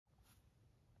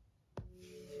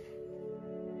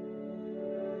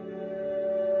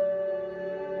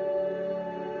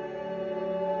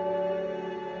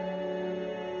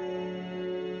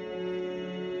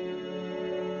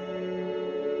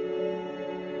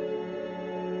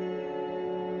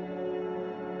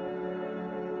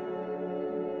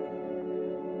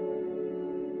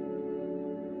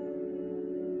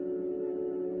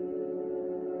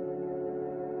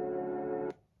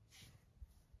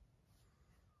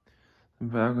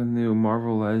Back with new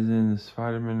Marvel Legends,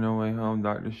 Spider-Man No Way Home,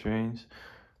 Doctor Strange.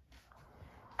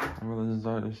 Marvel Legends,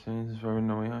 Doctor Strange, Spider-Man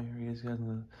No Way Home. Here he is, guys, in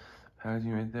the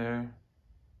packaging right there.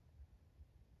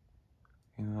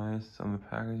 Nice on the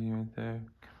packaging right there.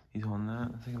 He's holding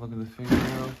that. Let's take a look at the figure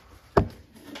now.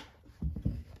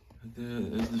 Right there,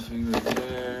 there's the figure right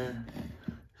there.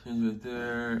 Strange right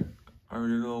there.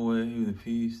 Armadillo wave, the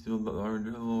piece, still the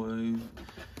Armadillo wave.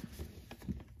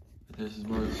 This is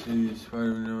Marvel City,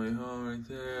 Spider-Man No Way Home right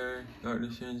there. Doctor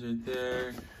Strange right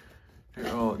there. Here,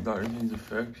 oh, Doctor Strange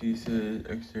effect pieces,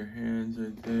 extra hands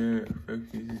right there,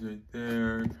 effect pieces right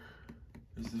there.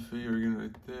 There's the figure again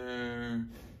right there.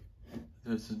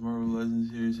 This is Marvel Legends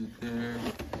series right there.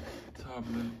 Top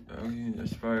of the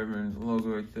Spider-Man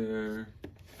logo right there.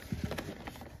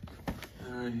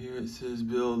 And right here it says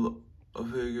build a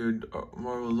figure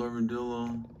Marvel's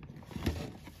Armadillo.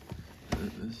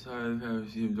 The side of the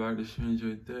package, you have Doctor Strange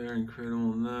right there,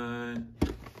 Incredible 9.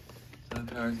 Side of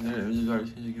the package there, there's Doctor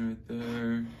Strange again right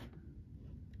there.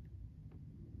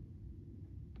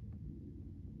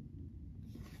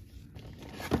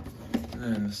 And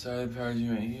then the side of the packaging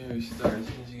right here, you see Doctor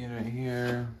Strange again right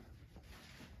here.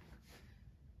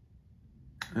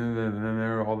 And then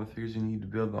there are all the figures you need to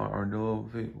build the Armadillo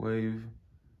wave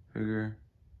figure.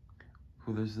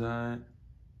 Cool, there's that.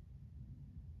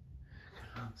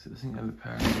 So this thing out of the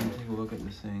packaging, take a look at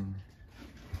this thing.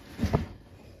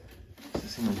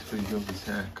 This thing looks pretty dope as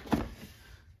heck. This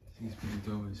thing's pretty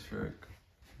dope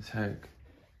as heck.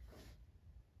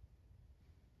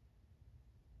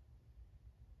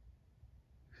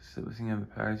 So this thing out of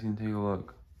the packaging, take a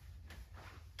look.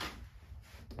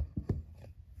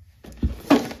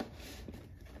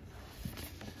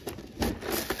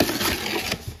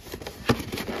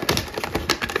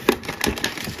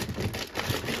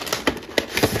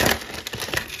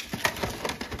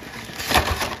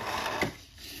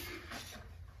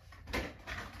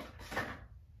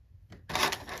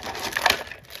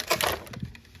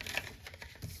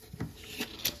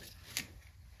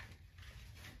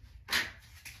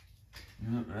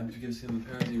 After you guys see the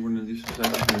packaging, we're gonna do some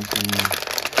side comparison.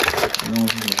 No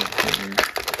one's gonna look at figure.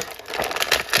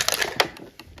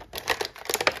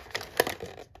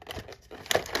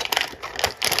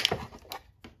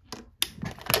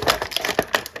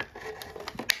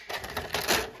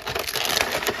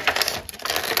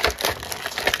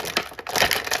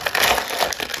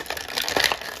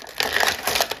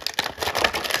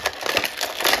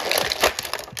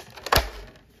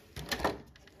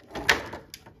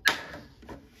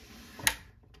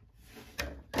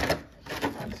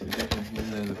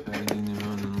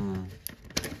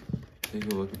 Take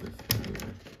a look at the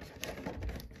figure.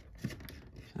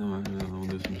 Now we'll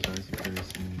do some size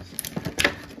comparisons.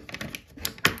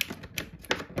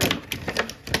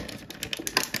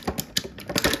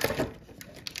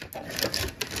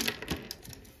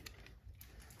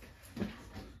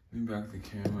 Let me back the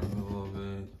camera up a little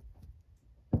bit.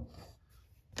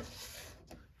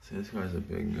 See, this guy's a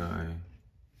big guy.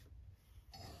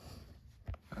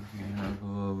 Back the camera up a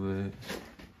little bit.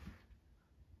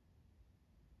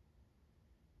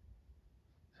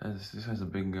 This guy's a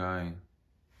big guy.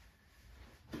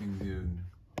 Big dude.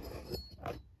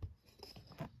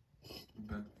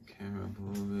 Back the camera up a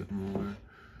little bit more.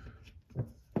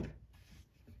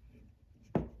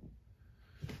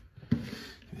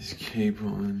 His cape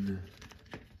on.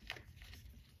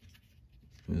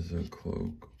 There's a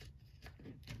cloak.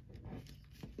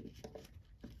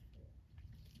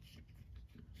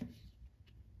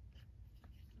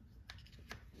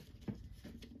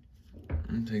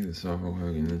 I'm gonna take this off real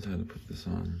quick and then try to put this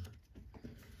on.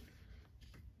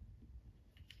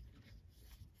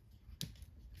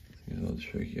 It's a little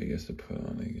tricky, I guess, to put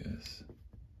on, I guess.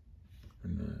 Or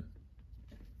not.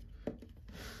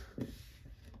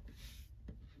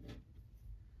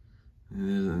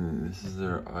 And this is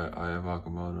their Eye of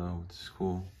Agamotto, which is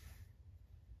cool.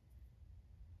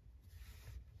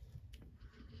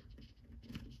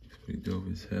 It's pretty dope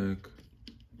as heck.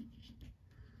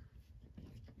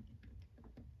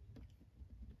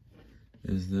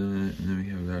 Is that, and then we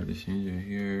have Doctor Strange right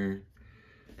here.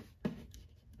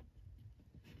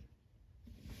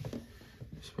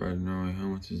 Spider-Man No Way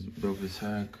Home, which is dope as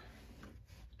heck.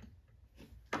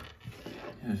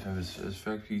 Yeah, just have his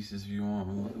effect pieces if you want.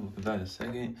 We'll look at that in a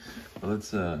second. But let's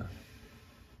do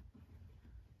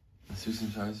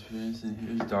some size experience. And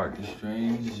here's Doctor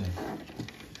Strange.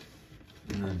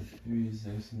 And then here he's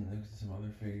next to some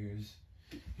other figures.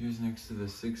 Here's next to the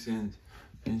 6-inch.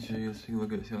 And show you, let's take a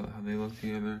look at how they look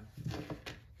together.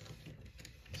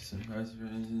 Some size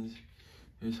experiences.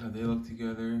 Here's how they look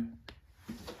together.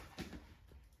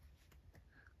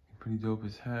 Pretty dope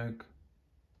as heck.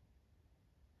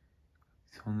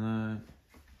 On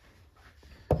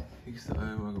that. Fix the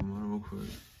eye Wagamama real quick.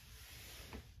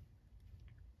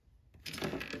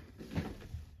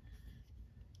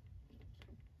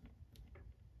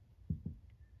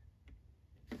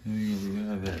 We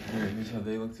have that. Here's how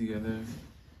they look together.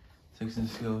 6-inch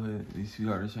scale hit. These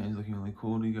two artist hands looking really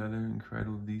cool together.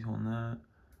 Incredible detail on that.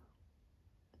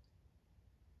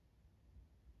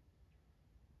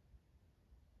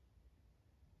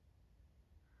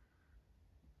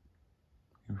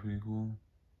 Looking pretty cool.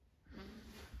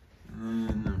 And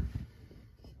then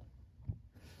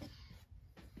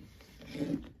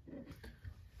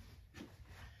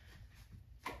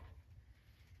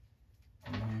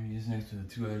here he is next to the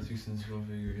two other 6-inch scale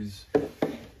figures.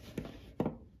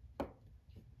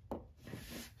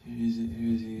 Here's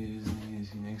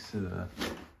he next to the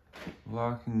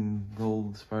black and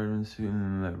gold Spider-Man suit and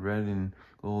then that red and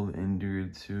gold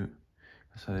endured suit.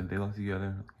 That's how they look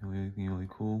together. Looking really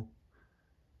cool.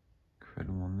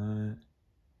 Incredible on that.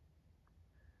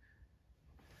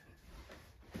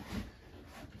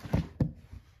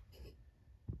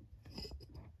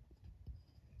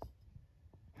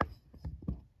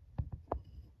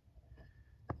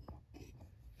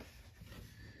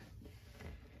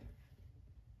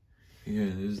 Yeah,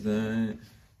 there's that.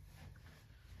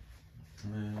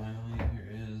 And then finally, here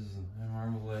is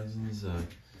Marvel Legends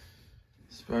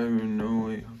Spider-Man No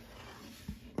Way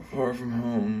Far From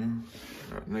Home.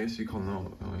 I guess you call No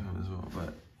Way Home as well,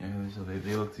 but yeah, so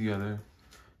they look together.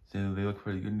 They look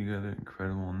pretty good together.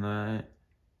 Incredible on that.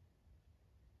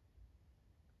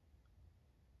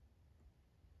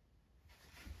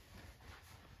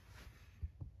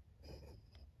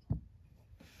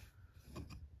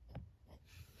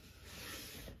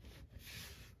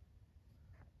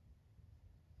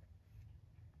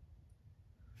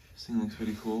 This thing looks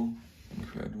pretty cool.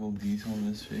 Incredible detail on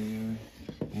this figure.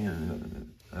 Yeah,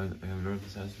 I wrote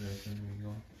this as right there. Here we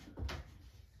go.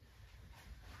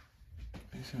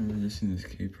 Make sure I'm resisting this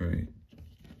cape right.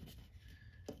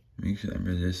 Make sure I'm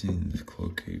resisting this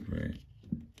cloak cape right.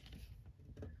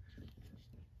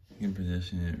 You can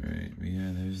position it right. But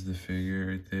yeah, there's the figure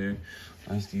right there.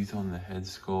 Nice detail on the head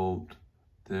sculpt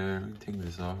there. Take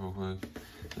this off real quick.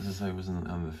 This is how it was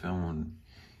on the film one.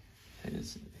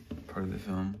 It's part of the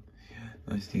film.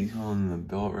 Nice detail on the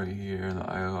belt right here, the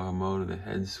eye mode, the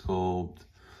head sculpt.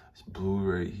 It's blue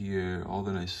right here. All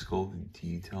the nice sculpted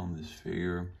detail on this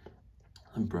figure.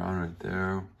 And brown right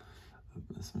there.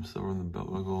 Some silver on the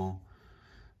belt buckle.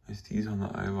 Nice detail on the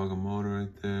eye motor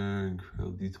right there.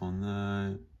 Incredible detail on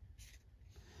that.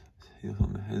 Detail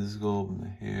on the head sculpt and the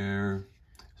hair.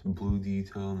 Some blue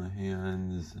detail on the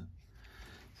hands.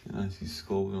 See, nicely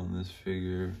sculpted on this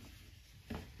figure.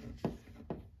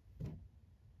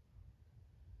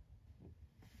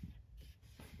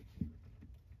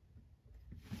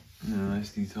 Yeah,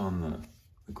 nice detail on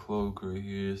the cloak right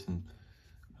here. Some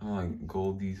kind of like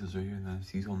gold details right here.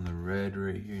 Nice detail on the red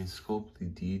right here. And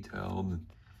sculpted detailed.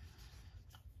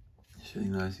 It's really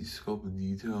nicely sculpted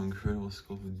detail. Incredible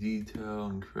sculpted detail.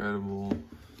 Incredible.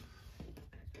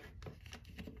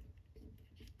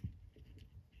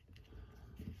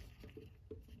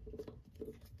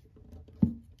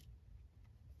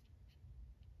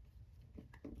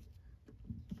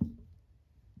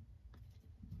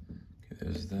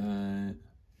 There's that.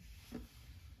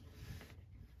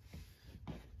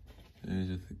 There's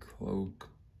with the cloak.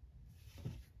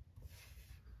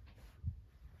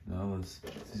 Now let's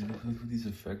put these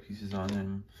effect pieces on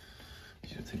him.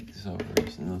 Should take this out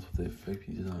first, and let's put the effect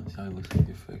pieces on. See how it looks like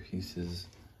the effect pieces.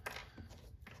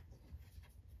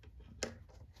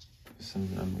 It's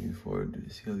something I'm looking forward to.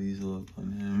 See how these look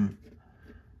on him.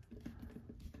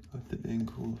 With the dang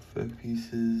cool effect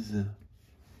pieces.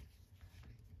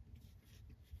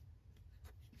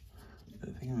 I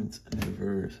think it's in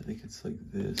reverse. I think it's like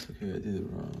this. Okay, I did it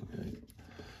wrong. Okay,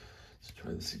 let's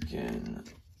try this again.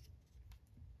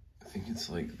 I think it's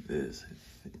like this. I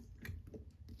think.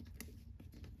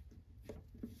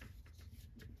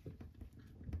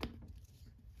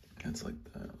 It's like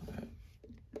that. Okay.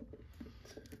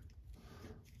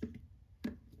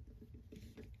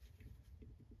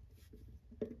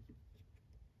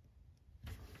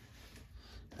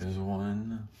 There's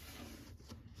one.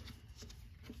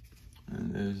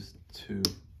 And there's two.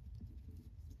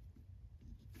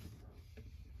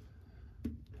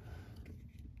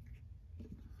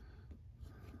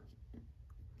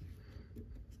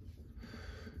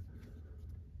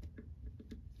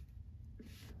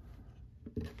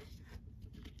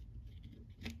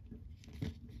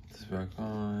 This back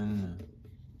on.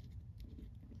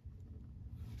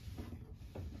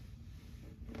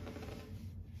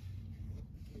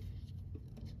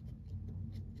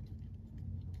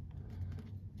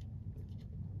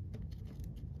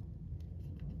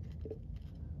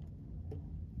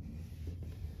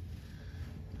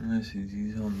 nicely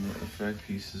detailed on the effect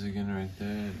pieces again right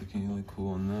there. Looking really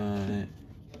cool on that.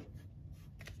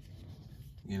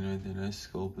 Again, right there, nice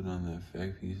sculpted on the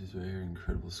effect pieces right here.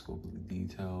 Incredible sculpted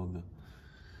detailed.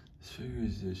 This figure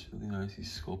is just really nicely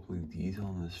sculpted detail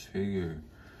on this figure.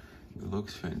 It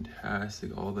looks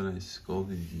fantastic. All the nice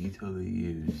sculpted detail they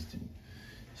used.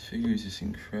 This figure is just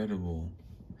incredible.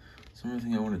 Some other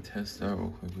thing I want to test out real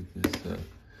quick with this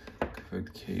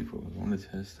effect cape. I want to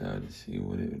test out to see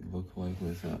what it would look like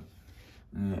with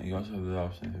and you also have the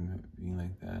option of him being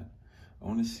like that. I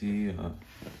want to see what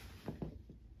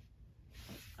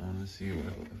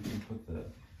if we put the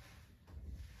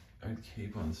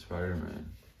cape on Spider-Man.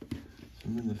 So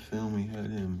in the film we had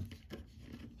him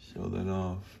show that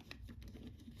off.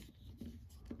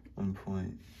 One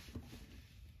point.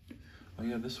 Oh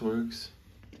yeah, this works.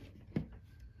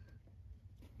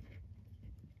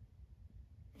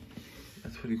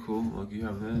 That's pretty cool. Look, you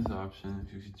have this option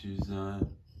if you could choose that.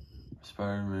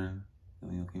 Spider-Man,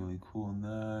 looking really cool on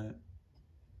that.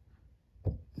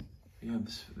 Yeah,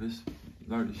 this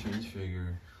Doctor Strange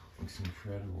figure looks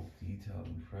incredible detail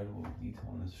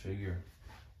on this figure.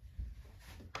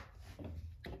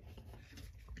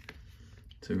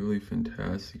 It's a really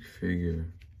fantastic figure.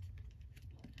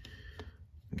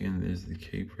 Again, there's the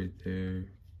cape right there.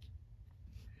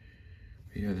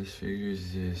 But yeah, this figure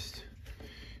is just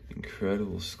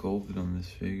incredible sculpted on this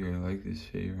figure. I like this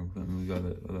figure. I'm glad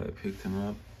that I picked him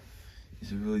up.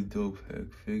 He's a really dope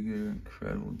figure.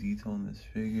 Incredible detail on this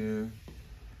figure.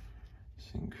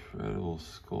 It's incredible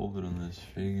sculpted on this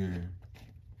figure.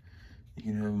 You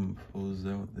can have him posed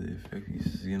out with the effect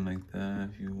pieces again like that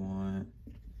if you want.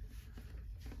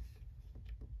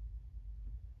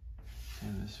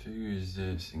 And this figure is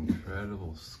just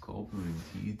incredible sculpted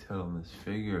and detail on this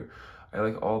figure. I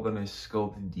like all the nice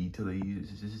sculpted detail they use.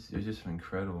 It's just an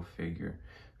incredible figure.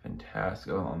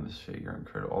 Fantastic on this figure.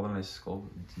 Incredible. All the nice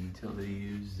sculpted detail they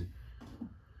used.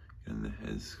 And the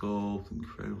head sculpt.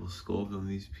 Incredible sculpt on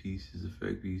these pieces.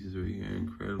 Effect pieces right here.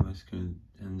 Incredible. Nice kind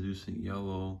of translucent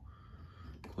yellow.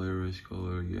 Clearish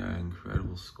color. Yeah,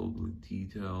 incredible sculpted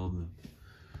detailed.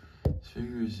 This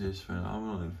figure is just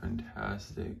phenomenal and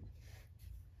fantastic.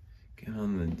 Get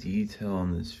on the detail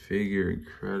on this figure,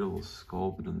 incredible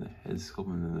sculpted on the head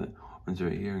sculpt, and then the ones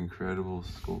right here, incredible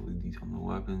sculpted detail on the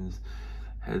weapons,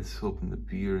 head sculpt and the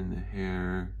beard and the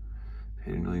hair,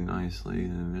 painted really nicely.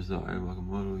 And then there's the eye of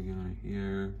Okamoto again right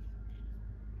here.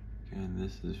 Again,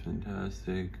 this is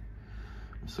fantastic.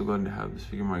 I'm so glad to have this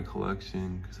figure in my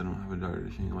collection because I don't have a Doctor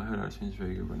Strange. I have a Doctor Strange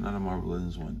figure, but not a Marvel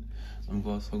Legends one. So I'm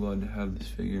so glad to have this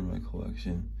figure in my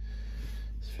collection.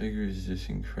 This figure is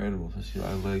just incredible. Especially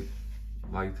I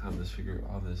liked how this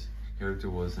character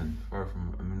was in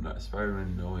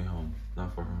Spider-Man No Way Home.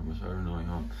 Not Far From Home, but Spider-Man No Way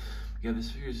Home. Yeah,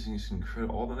 this figure is just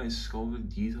incredible. All the nice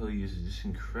sculpted detail he uses is just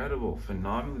incredible.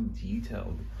 Phenomenally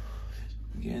detailed.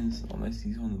 Again, all nice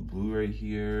detail on the blue right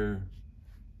here.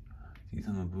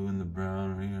 Detail on the blue and the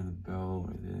brown right here on the belt.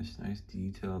 Right there. It's nice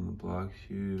detail on the black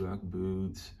shoe, black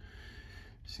boots.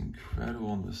 It's incredible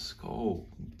on the sculpt,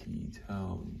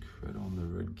 detail, incredible on the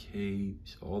red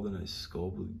capes, all the nice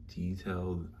sculpted,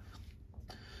 detailed.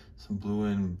 Some blue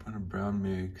and kind of brown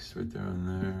mix right there and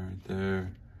there, right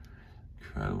there.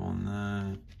 Incredible on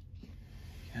that.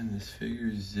 And this figure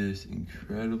is just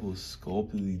incredible,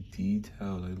 sculptedly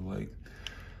detailed. I like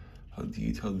how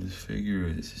detailed this figure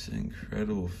is. It's just an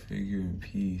incredible figure and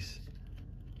piece.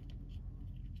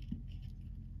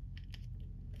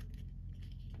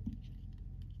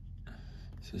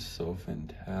 It's just so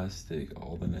fantastic.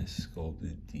 All the nice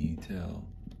sculpted detail.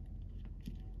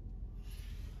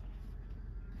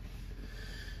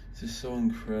 It's just so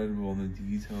incredible, and the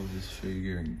detail of this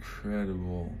figure,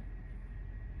 incredible.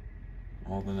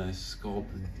 All the nice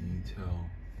sculpted detail.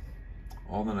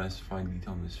 All the nice fine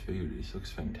detail on this figure. This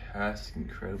looks fantastic,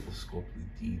 incredible sculpted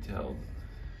detailed.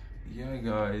 Yeah,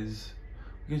 guys.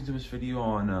 We can do this video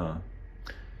on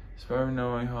Spider-Man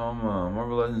No Way Home,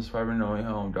 Marvel Legends, Spider-Man No Way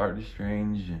Home, Doctor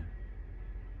Strange,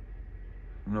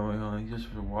 No Way Home. Thank you so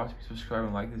much for watching, subscribe,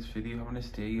 and like this video. Have a nice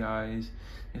day, guys.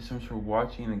 Thank you so much for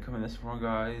watching, and comment next one,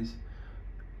 guys.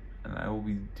 And I will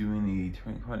be doing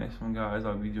the next one, guys.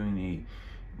 I'll be doing the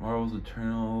Marvel's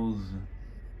Eternals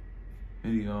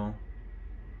video,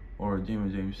 or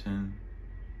Jameson.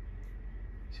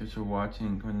 Thanks for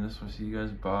watching. Comment this one. See you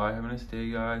guys. Bye. Have a nice day,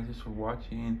 guys. Thanks for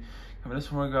watching. Comment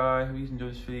this one, guys. Hope you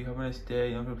enjoyed this video. Have a nice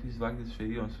day. Don't forget, please like this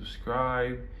video and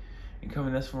subscribe. And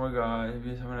comment next one, guys. Hope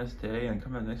you guys have a nice day. And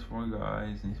comment next one,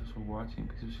 guys. And thanks for watching.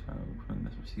 Please subscribe. Comment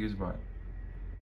this one. See you guys. Bye.